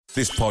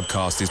This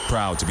podcast is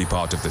proud to be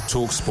part of the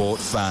TalkSport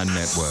Fan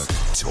Network.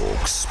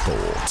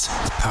 TalkSport.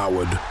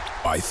 Powered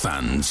by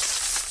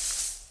fans.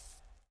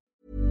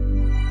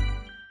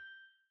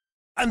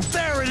 And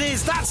there it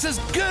is, that's as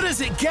good as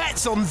it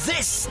gets on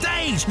this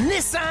stage.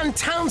 Nissan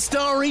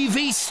Townstar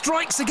EV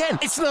strikes again.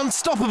 It's an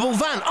unstoppable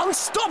van,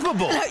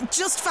 unstoppable.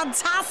 Just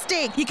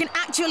fantastic. You can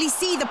actually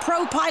see the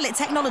ProPilot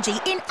technology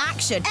in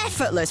action.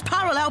 Effortless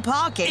parallel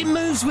parking. It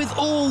moves with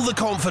all the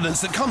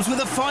confidence that comes with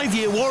a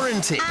 5-year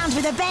warranty. And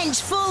with a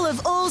bench full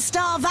of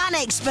all-star van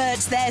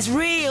experts, there's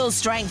real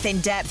strength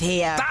in depth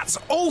here. That's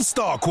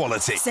all-star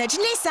quality. Search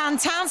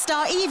Nissan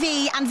Townstar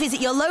EV and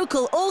visit your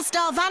local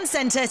all-star van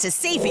centre to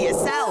see for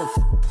yourself.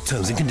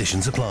 Terms and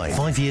conditions apply.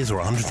 5 years or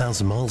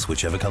 100,000 miles,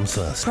 whichever comes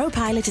first.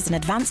 ProPilot is an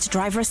advanced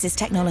driver assist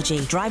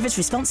technology. Driver's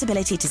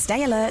responsibility to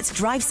stay alert,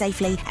 drive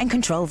safely, and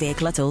control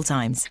vehicle at all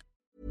times.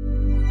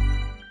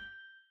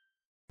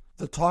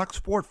 The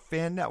TalkSport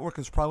Fan Network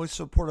is proudly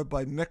supported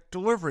by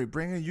McDelivery,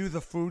 bringing you the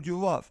food you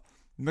love.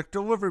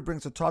 McDelivery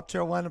brings a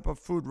top-tier lineup of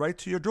food right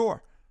to your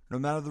door. No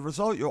matter the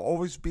result, you'll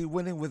always be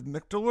winning with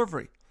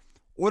McDelivery.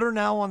 Order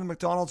now on the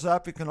McDonald's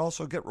app. You can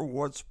also get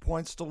rewards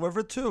points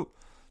delivered too,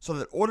 so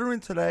that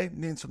ordering today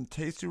means some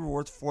tasty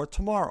rewards for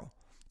tomorrow.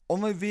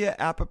 Only via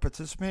app at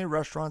participating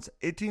restaurants.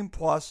 18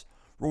 plus.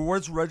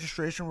 Rewards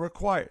registration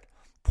required.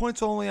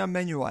 Points only on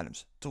menu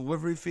items.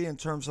 Delivery fee and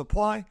terms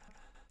apply.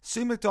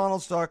 See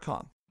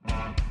McDonald's.com.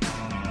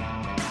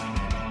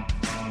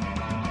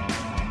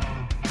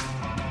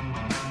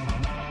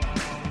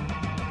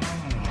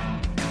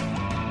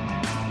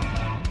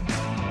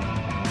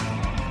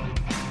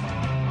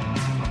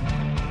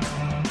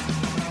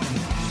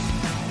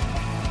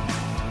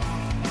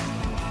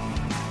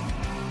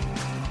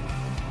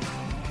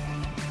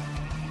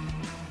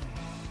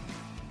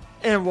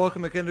 And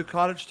welcome again to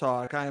Cottage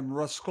Talk. I am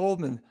Russ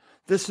Goldman.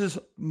 This is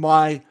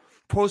my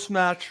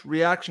post-match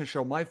reaction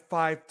show, my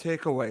 5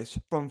 takeaways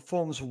from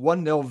Fulham's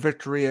 1-0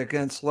 victory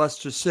against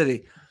Leicester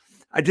City.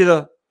 I did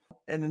an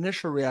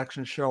initial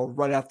reaction show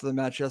right after the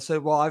match yesterday.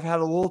 Well, I've had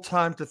a little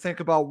time to think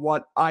about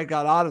what I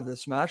got out of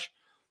this match,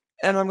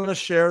 and I'm going to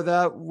share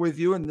that with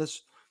you in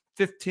this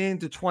 15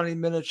 to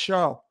 20-minute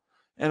show,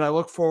 and I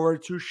look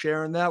forward to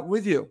sharing that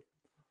with you.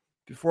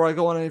 Before I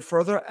go on any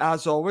further,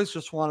 as always,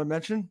 just want to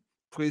mention,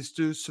 please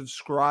do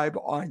subscribe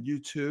on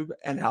YouTube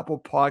and Apple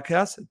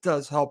Podcasts. It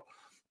does help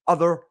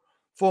other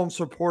Fulham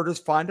supporters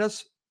find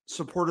us,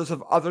 supporters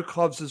of other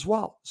clubs as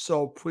well.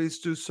 So please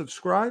do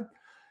subscribe.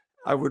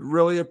 I would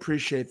really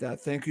appreciate that.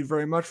 Thank you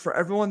very much for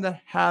everyone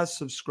that has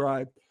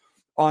subscribed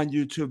on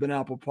YouTube and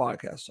Apple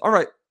Podcasts. All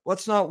right,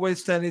 let's not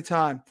waste any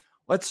time.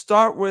 Let's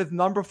start with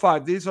number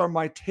 5. These are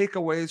my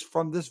takeaways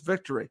from this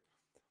victory.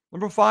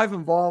 Number 5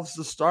 involves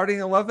the starting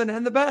 11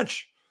 and the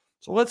bench.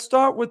 So let's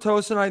start with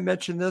Tosin. I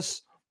mentioned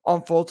this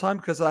on full time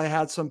because I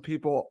had some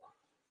people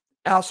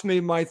ask me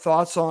my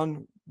thoughts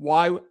on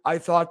why I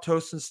thought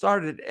Tosin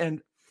started.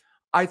 And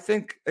I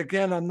think,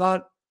 again, I'm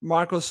not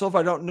Marco Silva.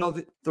 I don't know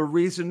the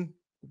reason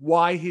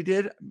why he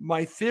did.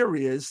 My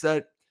theory is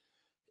that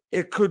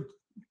it could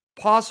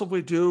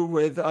possibly do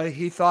with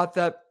he thought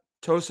that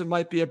Tosin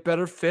might be a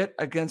better fit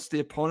against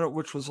the opponent,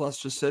 which was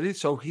Leicester City.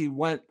 So he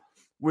went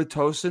with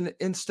Tosin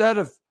instead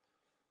of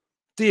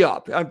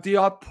Diop.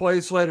 Diop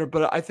plays later,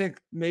 but I think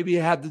maybe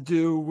it had to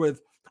do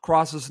with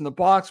crosses in the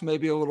box,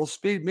 maybe a little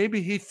speed.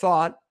 Maybe he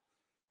thought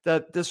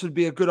that this would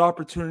be a good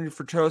opportunity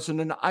for Tosin.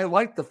 And I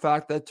like the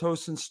fact that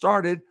Tosin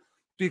started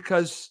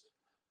because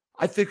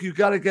I think you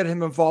got to get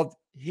him involved.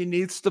 He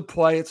needs to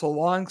play. It's a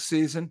long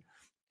season.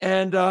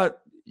 And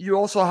you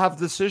also have a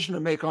decision to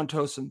make on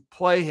Tosin.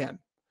 Play him.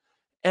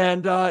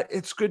 And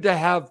it's good to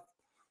have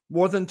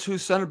more than 2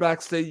 center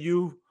backs that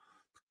you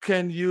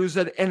can use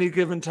at any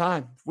given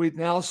time. We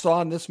now saw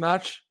in this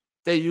match,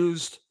 they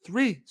used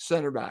 3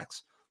 center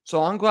backs.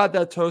 So I'm glad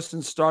that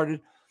Tosin started.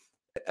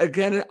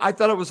 Again, I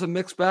thought it was a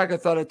mixed bag. I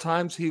thought at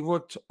times he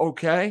looked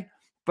okay,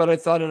 but I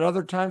thought at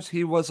other times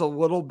he was a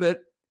little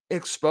bit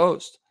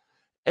exposed.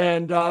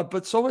 And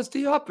but so was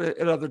Diop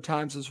at other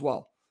times as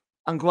well.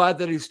 I'm glad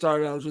that he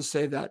started. I'll just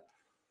say that.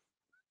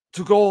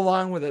 To go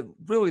along with it,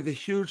 really the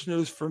huge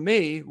news for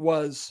me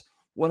was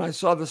when I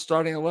saw the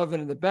starting 11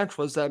 in the bench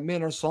was that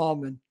Manor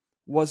Solomon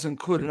was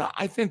included.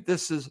 I think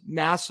this is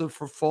massive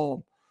for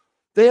Fulham.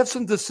 They have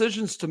some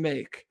decisions to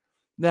make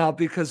now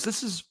because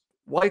this is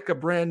like a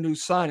brand new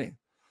signing.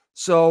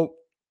 So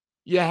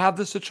you have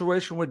the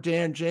situation with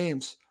Dan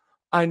James.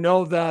 I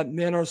know that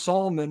Manor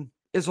Solomon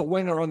is a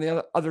winger on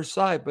the other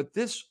side, but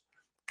this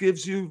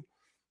gives you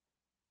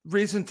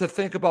reason to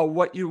think about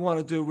what you want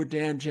to do with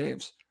Dan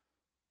James.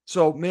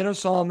 So Manor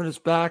Solomon is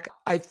back.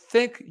 I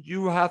think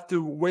you have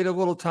to wait a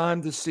little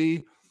time to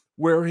see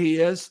where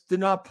he is. Did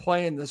not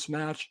play in this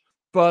match,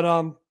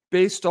 but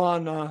based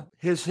on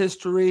his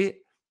history,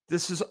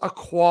 this is a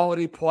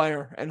quality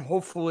player, and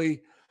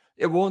hopefully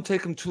it won't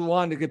take him too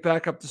long to get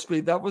back up to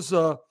speed. That was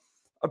a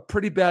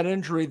pretty bad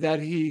injury that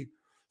he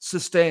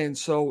sustained,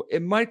 so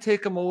it might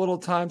take him a little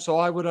time, so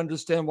I would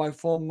understand why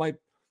Fulham might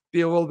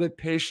be a little bit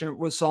patient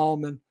with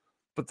Solomon.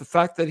 But the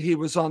fact that he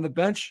was on the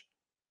bench,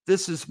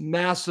 this is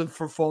massive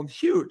for Fulham.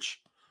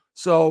 Huge.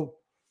 So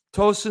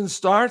Tosin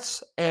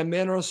starts and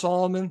Manor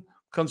Solomon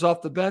comes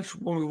off the bench.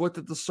 When we looked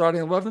at the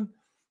starting 11,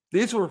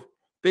 these were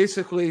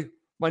basically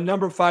my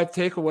number 5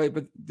 takeaway,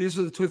 but these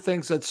are the two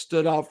things that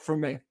stood out for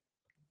me.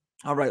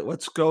 All right,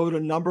 let's go to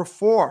number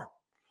 4.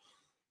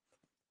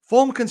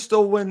 Fulham can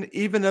still win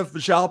even if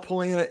João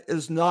Palhinha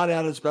is not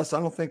at his best. I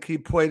don't think he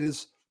played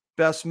his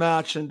best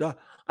match, and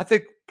I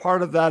think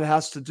part of that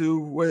has to do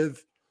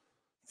with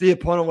the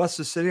opponent,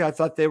 Leicester City. I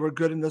thought they were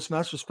good in this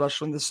match,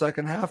 especially in the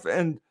second half.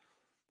 And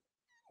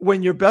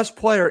when your best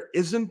player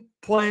isn't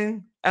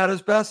playing at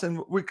his best,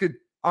 and we could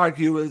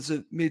argue, is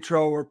it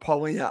Mitro or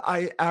Palhinha?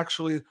 I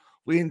actually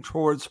lean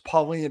towards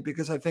Palhinha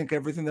because I think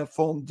everything that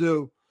Fulham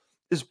do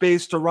is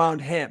based around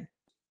him.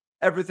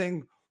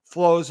 Everything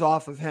flows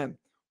off of him.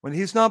 When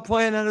he's not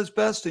playing at his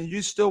best and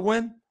you still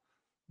win,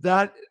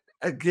 that,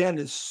 again,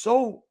 is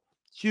so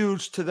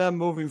huge to them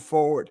moving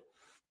forward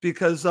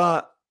because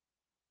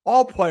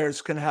all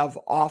players can have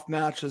off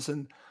matches,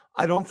 and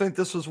I don't think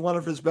this was one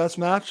of his best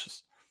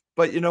matches.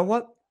 But you know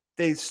what?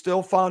 They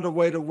still found a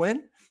way to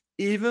win,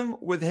 even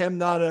with him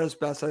not at his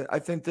best. I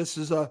think this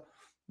is a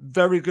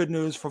very good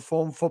news for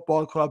Fulham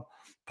Football Club.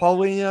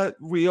 Palhinha,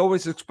 we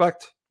always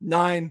expect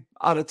 9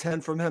 out of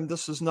 10 from him.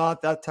 This is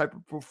not that type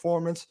of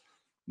performance.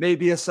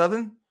 Maybe a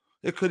 7.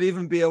 It could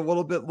even be a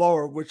little bit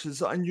lower, which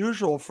is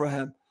unusual for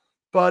him.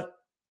 But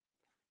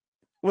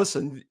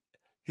listen,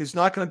 he's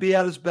not going to be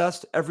at his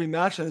best every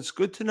match, and it's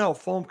good to know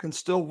Fulham can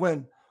still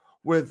win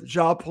with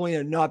João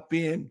Palhinha not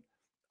being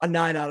a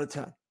 9 out of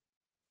 10.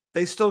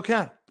 They still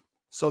can.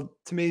 So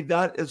to me,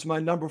 that is my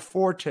number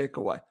 4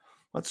 takeaway.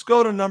 Let's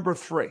go to number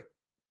 3.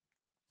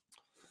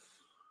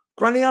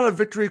 Grinding out a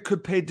victory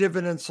could pay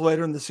dividends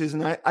later in the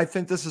season. I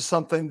think this is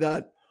something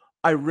that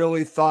I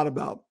really thought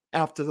about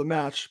after the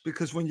match,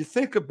 because when you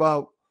think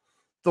about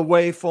the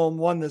way Fulham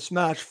won this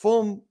match,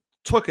 Fulham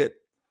took it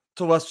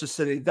to Leicester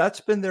City.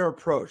 That's been their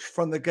approach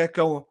from the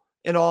get-go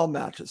in all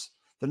matches.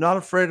 They're not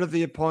afraid of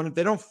the opponent.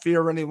 They don't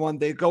fear anyone.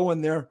 They go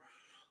in there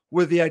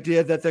with the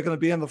idea that they're going to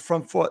be on the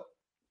front foot.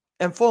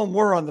 And Fulham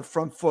were on the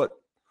front foot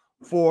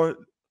for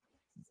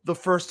the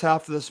first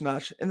half of this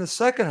match. In the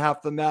second half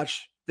of the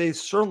match, they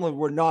certainly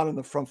were not on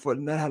the front foot,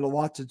 and that had a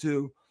lot to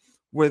do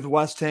with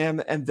West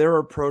Ham and their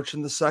approach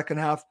in the second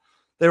half.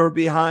 They were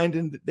behind,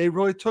 and they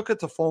really took it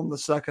to Fulham in the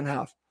second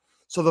half.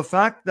 So the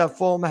fact that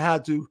Fulham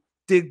had to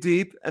dig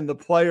deep and the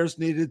players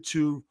needed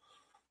to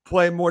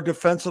play more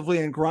defensively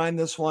and grind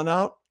this one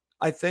out,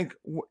 I think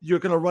you're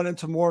going to run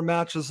into more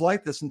matches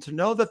like this. And to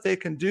know that they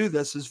can do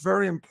this is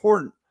very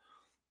important.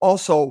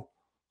 Also,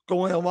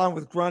 going along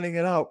with grinding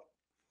it out,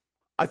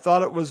 I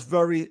thought it was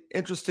very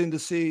interesting to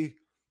see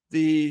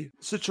the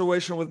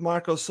situation with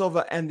Marco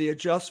Silva and the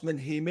adjustment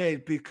he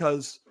made,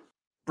 because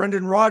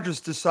Brendan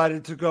Rodgers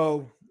decided to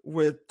go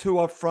with 2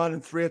 up front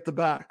and 3 at the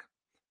back.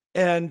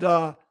 And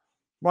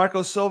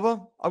Marco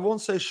Silva, I won't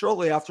say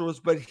shortly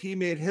afterwards, but he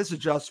made his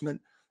adjustment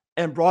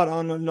and brought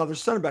on another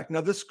center back.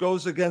 Now, this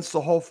goes against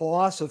the whole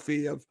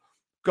philosophy of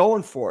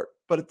going for it.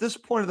 But at this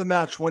point of the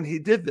match, when he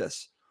did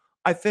this,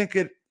 I think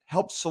it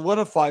helped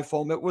solidify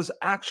Fulham. It was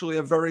actually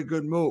a very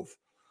good move.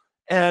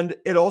 And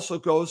it also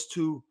goes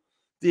to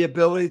the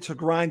ability to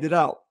grind it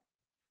out.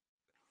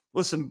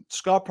 Listen,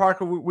 Scott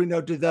Parker, we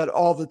know, did that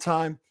all the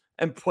time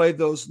and played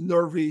those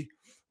nervy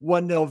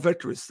 1-0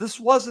 victories. This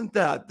wasn't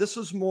that. This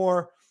was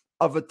more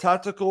of a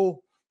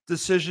tactical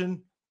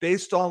decision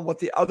based on what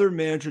the other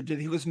manager did.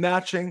 He was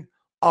matching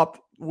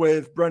up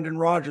with Brendan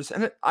Rodgers,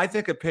 and I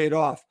think it paid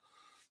off.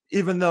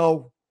 Even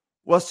though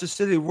Leicester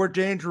City were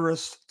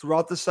dangerous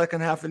throughout the second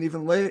half and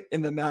even late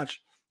in the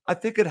match, I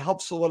think it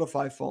helped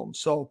solidify Fulham.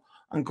 So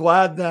I'm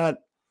glad that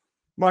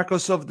Marco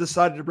Silva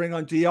decided to bring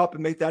on Diop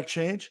and make that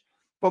change.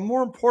 But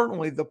more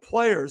importantly, the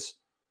players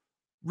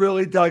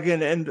really dug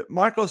in. And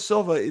Marco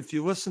Silva, if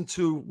you listen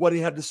to what he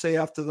had to say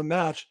after the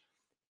match,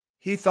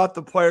 he thought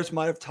the players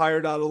might have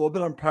tired out a little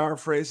bit, I'm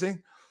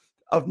paraphrasing,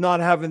 of not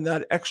having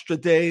that extra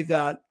day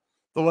that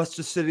the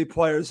Leicester City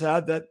players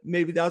had, that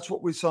maybe that's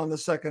what we saw in the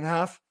second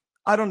half.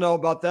 I don't know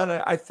about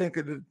that. I think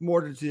it had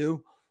more to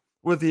do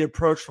with the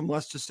approach from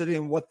Leicester City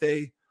and what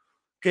they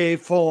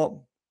gave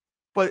Fulham.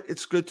 But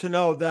it's good to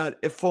know that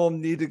if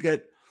Fulham need to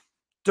get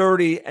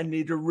dirty and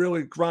need to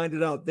really grind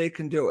it out, they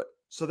can do it.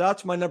 So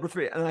that's my number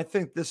 3. And I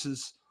think this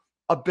is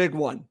a big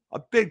one. A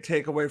big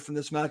takeaway from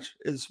this match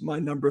is my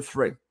number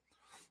 3.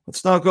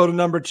 Let's now go to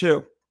number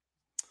 2.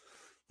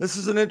 This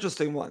is an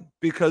interesting one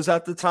because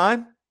at the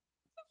time,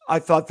 I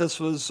thought this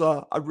was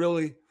a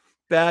really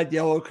bad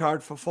yellow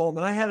card for Fulham.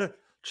 And I had a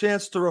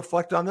chance to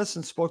reflect on this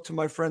and spoke to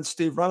my friend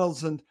Steve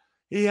Reynolds, and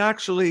he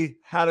actually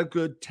had a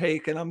good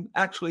take, and I'm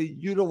actually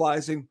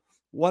utilizing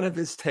one of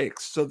his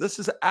takes. So this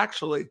is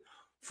actually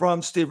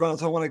from Steve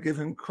Reynolds. I want to give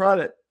him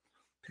credit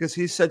because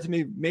he said to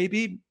me,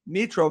 maybe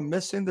Mitro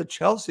missing the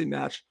Chelsea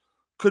match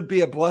could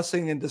be a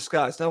blessing in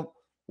disguise. Now,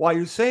 why are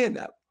you saying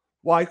that?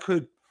 Why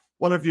could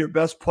one of your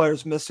best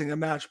players missing a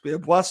match be a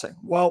blessing?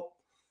 Well,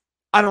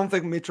 I don't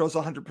think Mitro's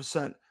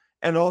 100%.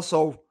 And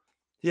also,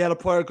 he had a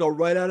player go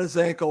right at his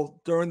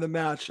ankle during the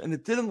match, and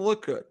it didn't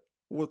look good.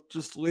 We'll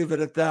just leave it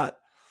at that.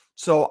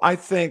 So I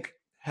think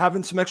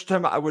having some extra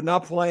time. I would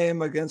not play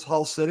him against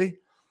Hull City.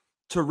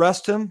 To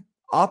rest him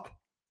up,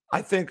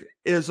 I think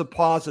is a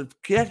positive.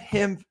 Get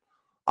him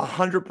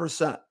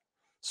 100%.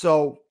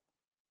 So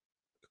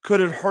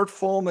could it hurt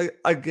Fulham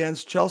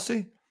against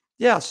Chelsea?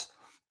 Yes.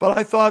 But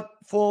I thought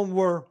Fulham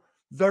were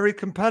very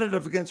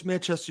competitive against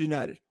Manchester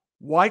United.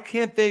 Why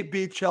can't they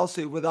beat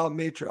Chelsea without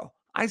Mitro?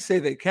 I say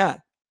they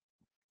can.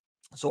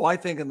 So I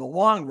think in the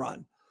long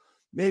run,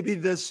 maybe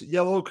this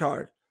yellow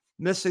card,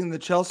 missing the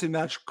Chelsea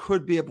match,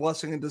 could be a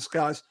blessing in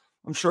disguise.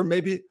 I'm sure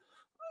maybe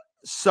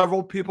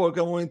several people are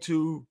going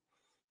to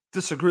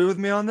disagree with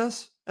me on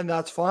this, and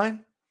that's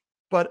fine.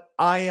 But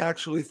I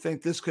actually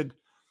think this could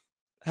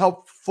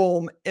help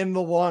Fulham in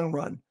the long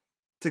run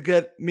to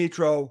get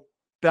Mitro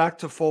back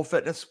to full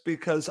fitness,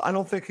 because I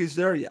don't think he's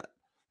there yet.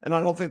 And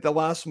I don't think the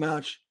last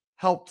match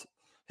helped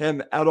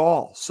him at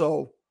all.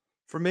 So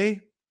for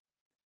me,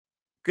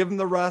 give him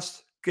the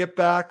rest, get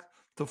back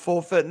to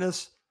full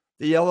fitness.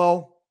 The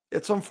yellow,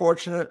 it's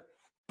unfortunate,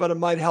 but it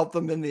might help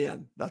them in the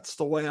end. That's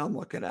the way I'm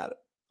looking at it.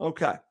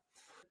 Okay.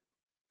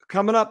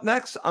 Coming up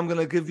next, I'm going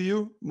to give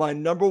you my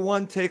number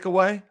one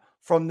takeaway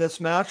from this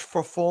match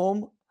for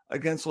Fulham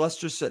against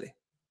Leicester City.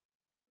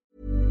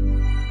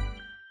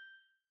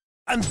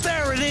 And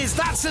there it is,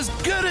 that's as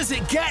good as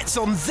it gets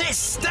on this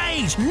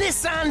stage.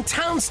 Nissan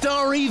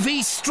Townstar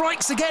EV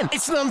strikes again.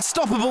 It's an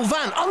unstoppable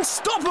van,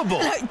 unstoppable.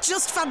 Look,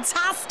 just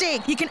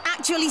fantastic. You can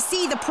actually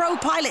see the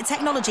ProPilot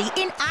technology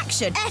in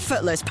action.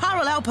 Effortless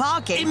parallel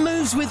parking. It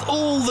moves with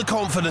all the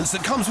confidence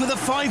that comes with a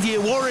 5-year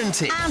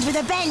warranty. And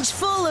with a bench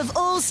full of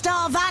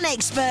all-star van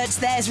experts,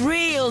 there's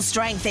real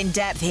strength in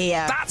depth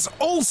here. That's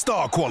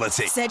all-star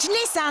quality. Search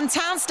Nissan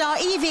Townstar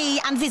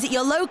EV and visit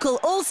your local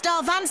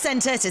all-star van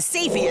centre to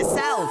see for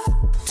yourself.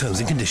 Terms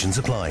and conditions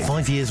apply.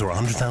 5 years or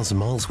 100,000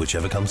 miles,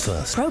 whichever comes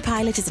first.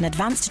 ProPilot is an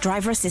advanced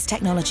driver assist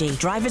technology.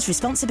 Driver's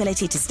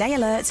responsibility to stay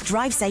alert,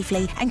 drive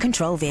safely, and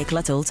control vehicle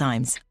at all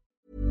times.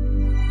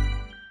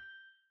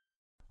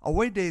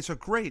 Away days are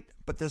great,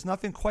 but there's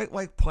nothing quite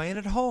like playing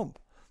at home.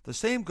 The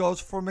same goes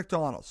for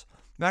McDonald's.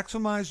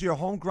 Maximize your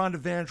home ground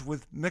advantage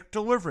with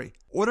McDelivery.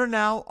 Order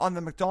now on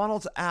the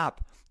McDonald's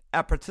app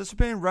at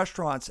participating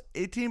restaurants.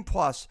 18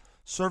 plus.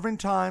 Serving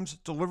times,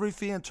 delivery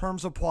fee, and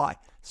terms apply.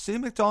 See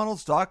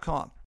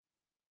McDonald's.com.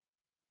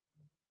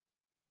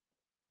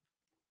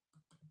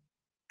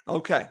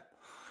 Okay.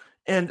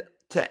 And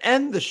to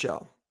end the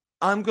show,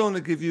 I'm going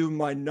to give you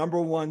my number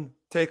one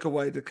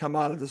takeaway to come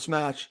out of this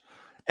match.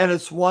 And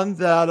it's one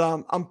that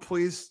I'm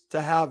pleased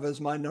to have as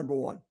my number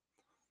one.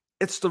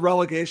 It's the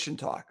relegation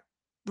talk.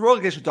 The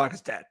relegation talk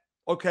is dead.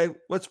 Okay,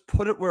 let's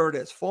put it where it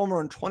is. Fulham are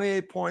on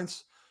 28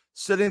 points,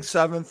 sitting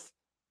seventh.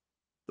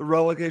 The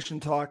relegation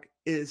talk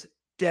is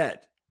dead.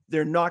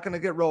 They're not going to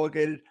get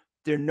relegated.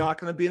 They're not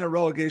going to be in a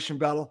relegation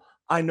battle.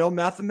 I know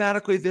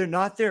mathematically they're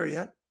not there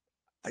yet.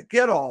 I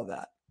get all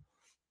that.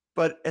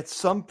 But at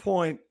some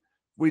point,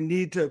 we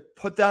need to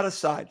put that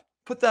aside,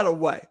 put that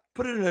away,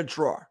 put it in a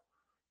drawer.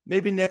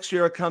 Maybe next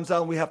year it comes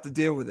out and we have to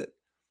deal with it.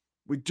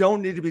 We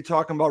don't need to be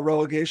talking about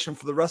relegation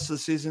for the rest of the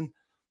season.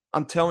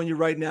 I'm telling you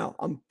right now,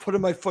 I'm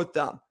putting my foot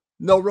down.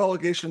 No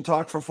relegation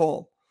talk for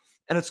Fulham.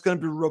 And it's going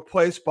to be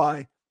replaced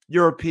by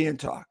European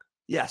talk.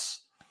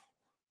 Yes.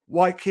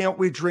 Why can't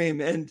we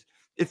dream? And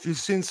if you've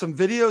seen some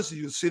videos,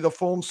 you see the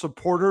Fulham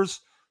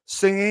supporters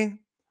singing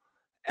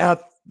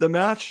at the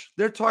match.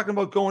 They're talking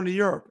about going to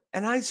Europe.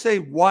 And I say,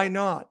 why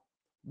not?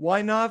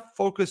 Why not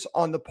focus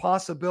on the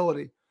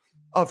possibility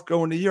of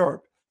going to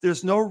Europe?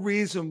 There's no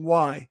reason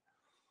why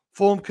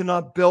Fulham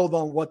cannot build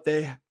on what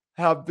they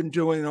have been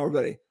doing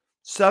already.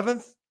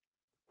 Seventh,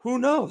 who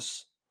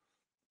knows?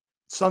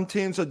 Some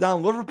teams are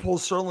down. Liverpool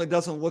certainly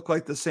doesn't look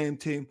like the same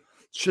team.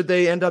 Should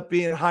they end up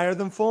being higher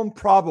than Fulham?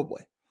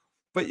 Probably.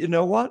 But you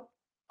know what?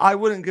 I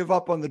wouldn't give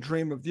up on the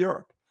dream of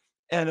Europe.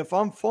 And if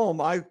I'm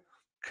Fulham, I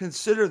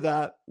consider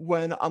that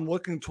when I'm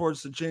looking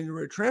towards the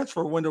January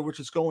transfer window, which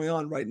is going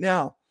on right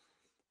now.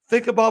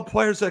 Think about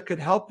players that could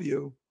help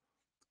you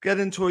get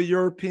into a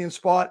European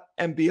spot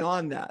and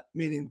beyond that,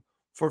 meaning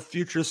for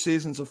future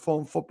seasons of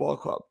Fulham Football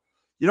Club.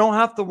 You don't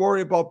have to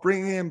worry about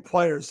bringing in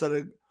players that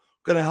are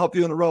going to help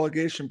you in a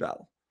relegation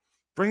battle.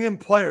 Bring in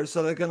players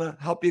that are going to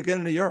help you get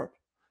into Europe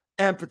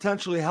and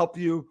potentially help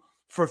you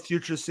for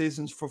future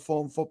seasons for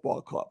Fulham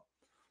Football Club.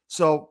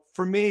 So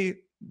for me,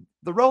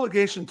 the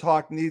relegation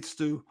talk needs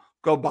to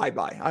go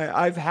bye-bye.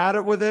 I've had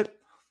it with it.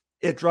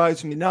 It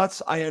drives me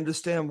nuts. I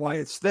understand why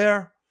it's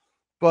there,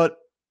 but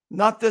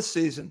not this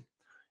season.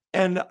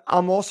 And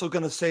I'm also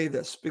going to say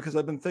this because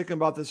I've been thinking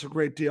about this a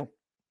great deal,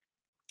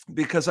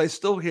 because I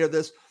still hear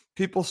this.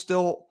 People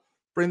still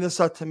bring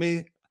this up to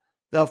me,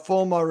 that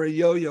Fulham are a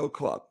yo-yo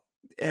club.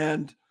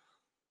 And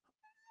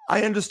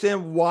I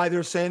understand why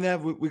they're saying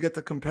that. We get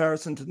the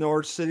comparison to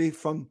Norwich City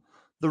from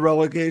the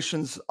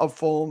relegations of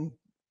Fulham,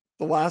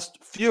 the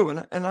last few,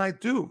 and I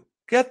do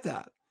get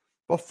that.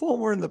 But Fulham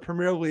were in the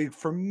Premier League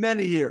for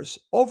many years,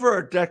 over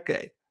a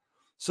decade.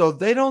 So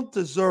they don't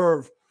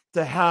deserve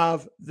to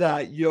have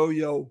that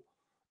yo-yo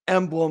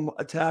emblem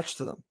attached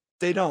to them.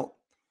 They don't.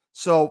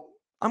 So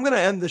I'm going to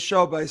end the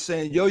show by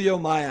saying yo-yo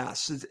my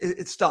ass.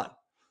 It's done.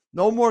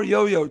 No more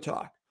yo-yo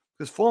talk,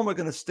 because Fulham are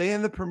going to stay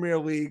in the Premier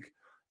League,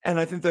 and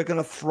I think they're going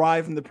to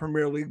thrive in the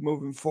Premier League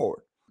moving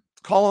forward.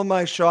 Calling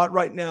my shot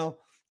right now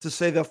to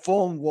say that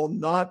Fulham will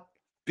not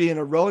be in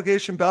a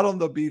relegation battle, and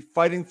they'll be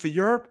fighting for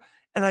Europe,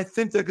 and I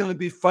think they're going to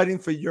be fighting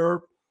for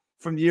Europe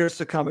from years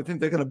to come. I think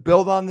they're going to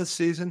build on this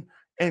season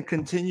and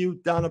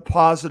continue down a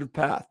positive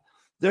path.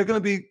 They're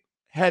going to be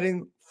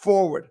heading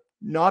forward,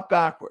 not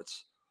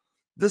backwards.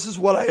 This is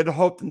what I had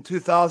hoped in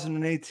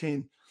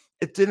 2018.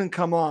 It didn't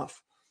come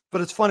off.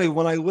 But it's funny,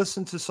 when I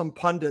listened to some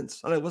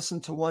pundits, and I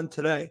listened to one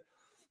today,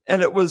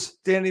 and it was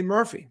Danny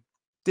Murphy.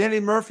 Danny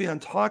Murphy on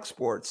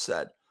TalkSport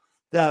said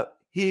that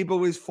he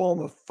believes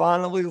Fulham have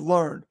finally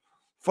learned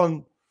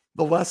from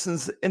the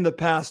lessons in the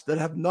past that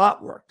have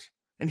not worked.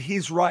 And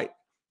he's right.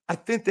 I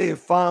think they have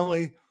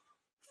finally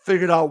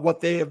figured out what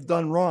they have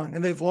done wrong,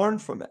 and they've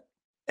learned from it.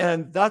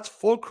 And that's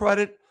full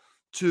credit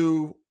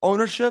to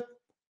ownership,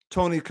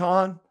 Tony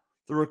Khan,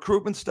 the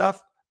recruitment staff,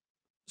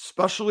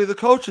 especially the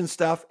coaching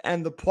staff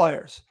and the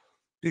players,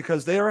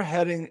 because they are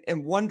heading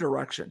in one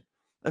direction,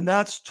 and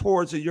that's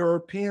towards a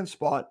European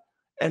spot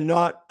and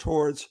not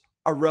towards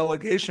a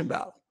relegation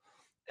battle.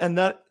 And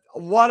that a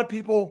lot of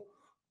people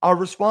are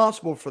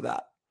responsible for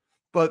that.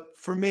 But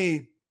for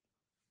me,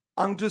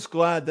 I'm just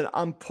glad that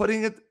I'm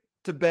putting it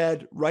to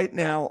bed right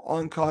now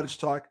on Cottage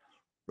Talk.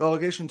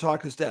 Relegation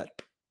talk is dead.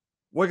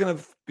 We're going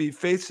to be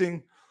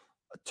facing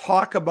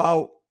talk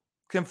about,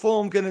 can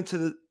Fulham get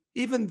into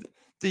even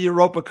the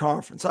Europa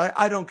Conference?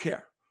 I don't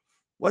care.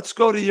 Let's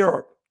go to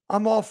Europe.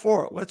 I'm all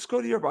for it. Let's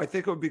go to Europe. I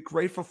think it would be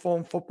great for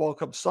Fulham Football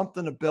Club,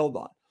 something to build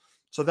on.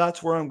 So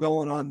that's where I'm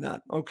going on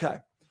that. Okay.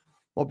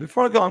 Well,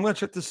 before I go, I'm going to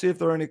check to see if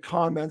there are any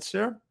comments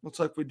here. Looks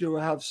like we do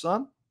have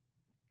some.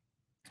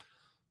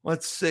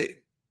 Let's see.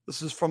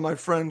 This is from my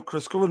friend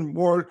Chris Goldman.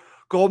 More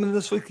Goldman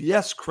this week?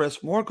 Yes,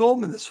 Chris. More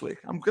Goldman this week.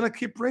 I'm going to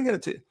keep bringing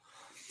it to you.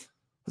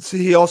 Let's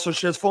see. He also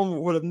shares Fulham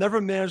would have never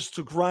managed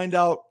to grind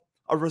out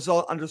a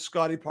result under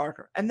Scotty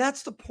Parker. And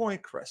that's the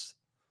point, Chris.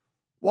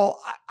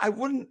 Well, I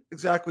wouldn't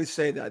exactly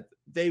say that.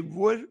 They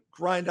would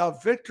grind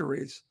out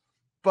victories,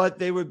 but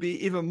they would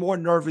be even more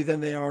nervy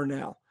than they are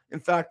now. In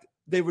fact,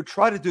 they would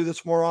try to do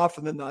this more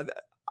often than not.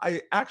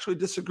 I actually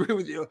disagree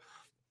with you.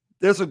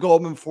 There's a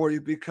Goldman for you,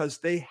 because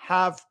they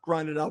have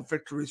grinded out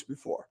victories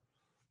before.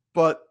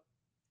 But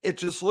it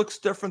just looks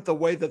different the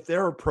way that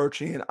they're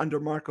approaching it under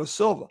Marco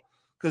Silva,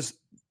 because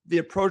the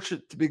approach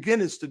to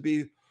begin is to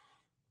be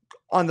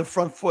on the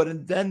front foot,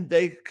 and then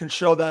they can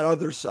show that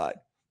other side.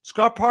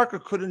 Scott Parker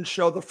couldn't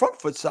show the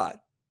front foot side.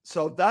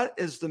 So that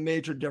is the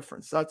major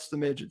difference. That's the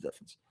major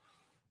difference.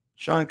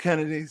 Sean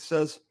Kennedy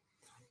says,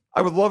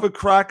 I would love a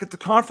crack at the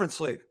Conference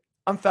League.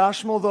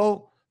 Unfashionable,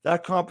 though,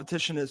 that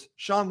competition is.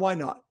 Sean, why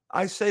not?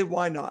 I say,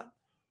 why not?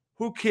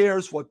 Who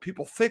cares what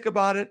people think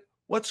about it?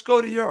 Let's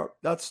go to Europe.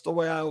 That's the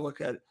way I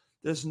look at it.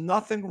 There's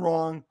nothing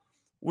wrong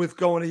with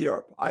going to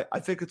Europe. I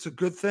think it's a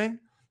good thing,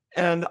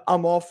 and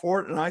I'm all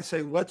for it. And I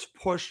say, let's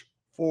push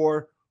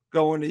for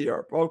going to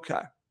Europe.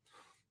 Okay.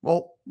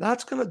 Well,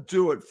 that's going to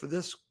do it for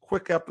this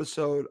quick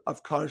episode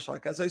of Cottage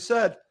Talk. As I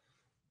said,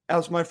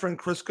 as my friend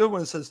Chris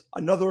Goodwin says,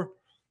 another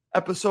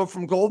episode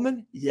from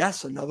Goldman?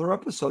 Yes, another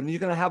episode. And you're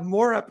going to have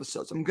more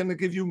episodes. I'm going to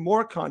give you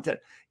more content.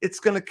 It's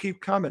going to keep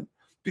coming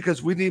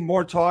because we need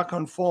more talk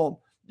on Fulham.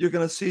 You're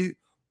going to see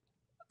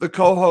the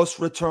co-host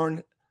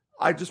return.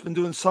 I've just been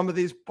doing some of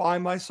these by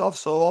myself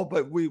solo,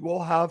 but we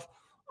will have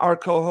our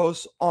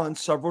co-hosts on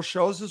several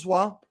shows as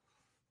well.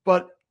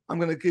 But I'm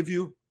going to give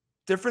you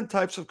different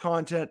types of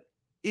content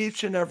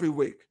each and every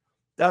week.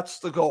 That's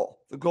the goal.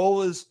 The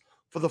goal is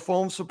for the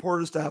Fulham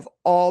supporters to have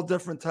all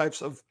different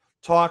types of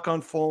talk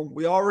on Fulham.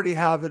 We already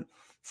have it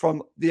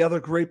from the other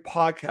great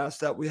podcasts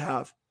that we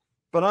have,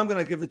 but I'm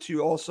going to give it to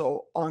you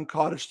also on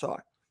Cottage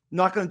Talk. I'm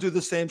not going to do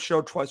the same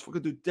show twice. We're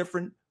going to do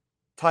different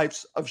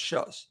types of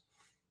shows.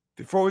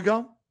 Before we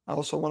go, I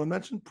also want to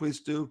mention, please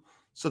do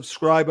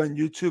subscribe on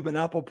YouTube and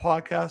Apple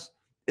Podcasts.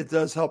 It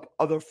does help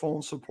other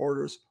Fulham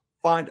supporters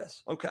find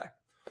us. Okay.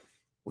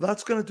 Well,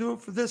 that's going to do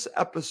it for this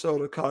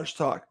episode of Cottage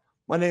Talk.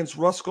 My name's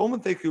Russ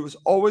Goldman. Thank you as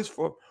always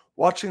for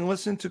watching and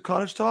listening to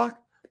Cottage Talk,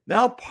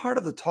 now part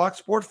of the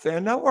TalkSport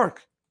Fan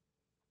Network.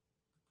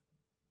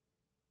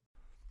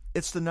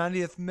 It's the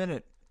 90th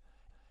minute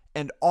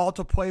and all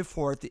to play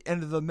for at the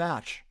end of the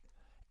match.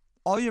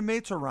 All your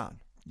mates are around.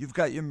 You've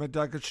got your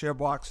McNugget share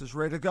boxes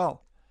ready to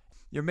go.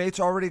 Your mates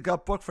already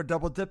got booked for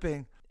double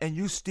dipping, and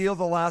you steal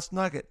the last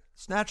nugget,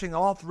 snatching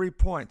all 3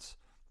 points.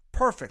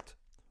 Perfect.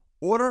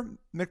 Order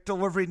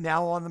McDelivery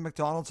now on the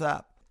McDonald's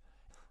app.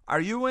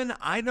 Are you in?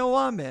 I know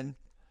I'm in.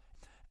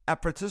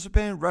 At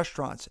participating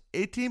restaurants,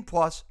 18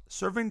 plus,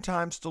 serving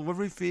times,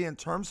 delivery fee, and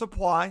terms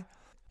apply.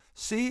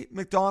 See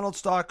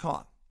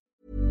McDonald's.com.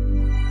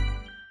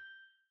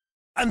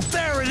 And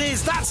there it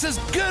is, that's as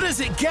good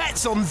as it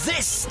gets on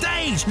this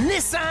stage.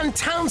 Nissan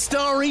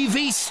Townstar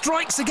EV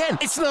strikes again.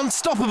 It's an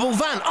unstoppable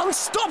van,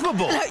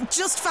 unstoppable.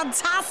 Just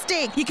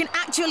fantastic. You can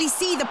actually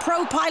see the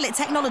ProPilot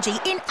technology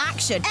in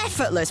action.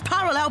 Effortless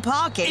parallel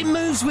parking. It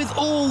moves with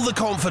all the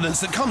confidence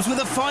that comes with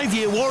a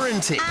 5-year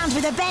warranty. And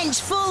with a bench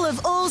full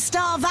of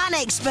all-star van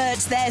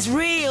experts, there's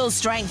real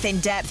strength in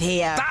depth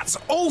here. That's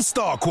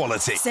all-star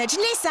quality. Search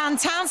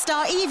Nissan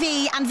Townstar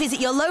EV and visit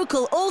your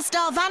local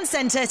all-star van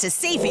centre to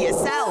see for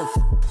yourself.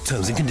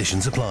 Terms and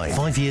conditions apply.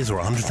 5 years or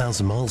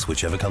 100,000 miles,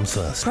 whichever comes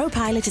first.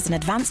 ProPilot is an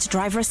advanced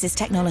driver assist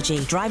technology.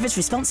 Driver's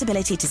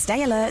responsibility to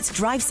stay alert,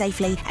 drive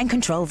safely and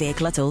control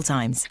vehicle at all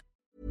times.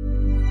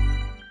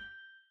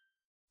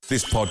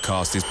 This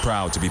podcast is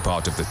proud to be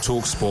part of the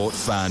TalkSport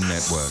Fan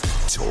Network.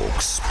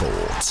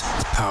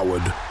 TalkSport.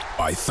 Powered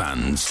by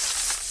fans.